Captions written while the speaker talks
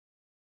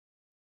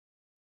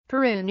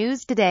Peru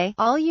News Today,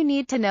 all you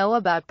need to know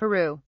about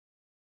Peru.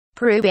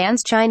 Peru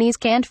bans Chinese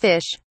canned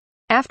fish.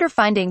 After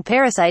finding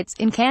parasites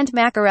in canned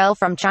mackerel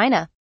from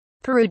China,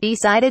 Peru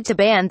decided to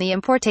ban the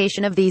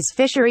importation of these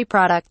fishery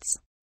products.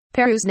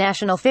 Peru's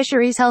National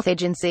Fisheries Health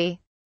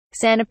Agency,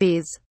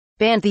 Sanipes,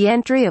 banned the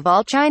entry of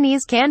all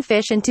Chinese canned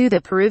fish into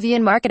the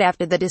Peruvian market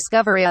after the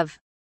discovery of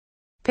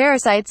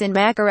parasites in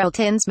mackerel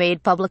tins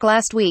made public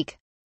last week.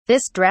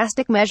 This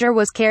drastic measure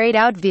was carried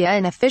out via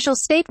an official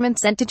statement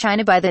sent to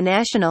China by the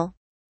National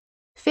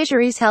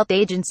Fisheries Health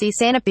Agency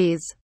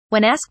Sanipes.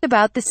 When asked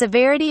about the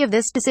severity of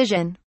this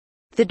decision,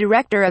 the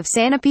director of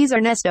Sanipes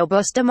Ernesto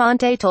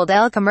Bustamante told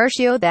El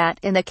Comercio that,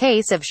 in the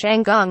case of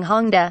Shandong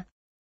Hongda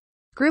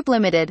Group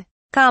Limited,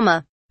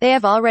 they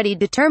have already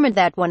determined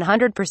that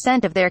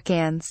 100% of their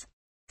cans,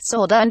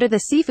 sold under the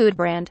seafood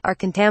brand, are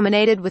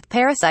contaminated with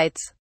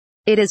parasites.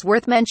 It is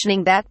worth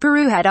mentioning that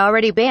Peru had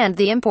already banned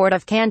the import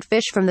of canned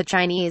fish from the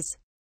Chinese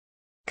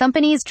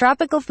company's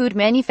Tropical Food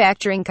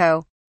Manufacturing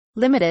Co.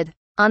 Limited.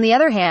 On the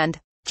other hand,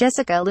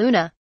 Jessica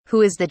Luna,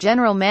 who is the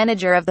general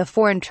manager of the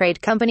Foreign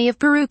Trade Company of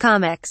Peru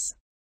Comex,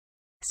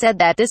 said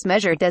that this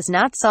measure does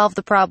not solve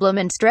the problem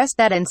and stressed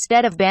that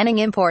instead of banning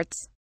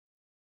imports,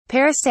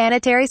 Peru's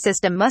sanitary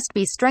system must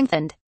be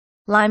strengthened.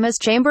 Lima's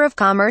Chamber of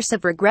Commerce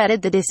have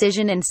regretted the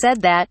decision and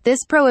said that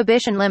this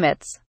prohibition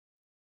limits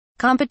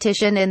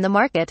competition in the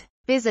market.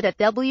 Visit at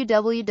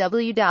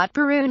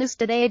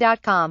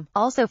www.perunewstoday.com.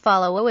 Also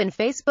follow on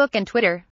Facebook and Twitter.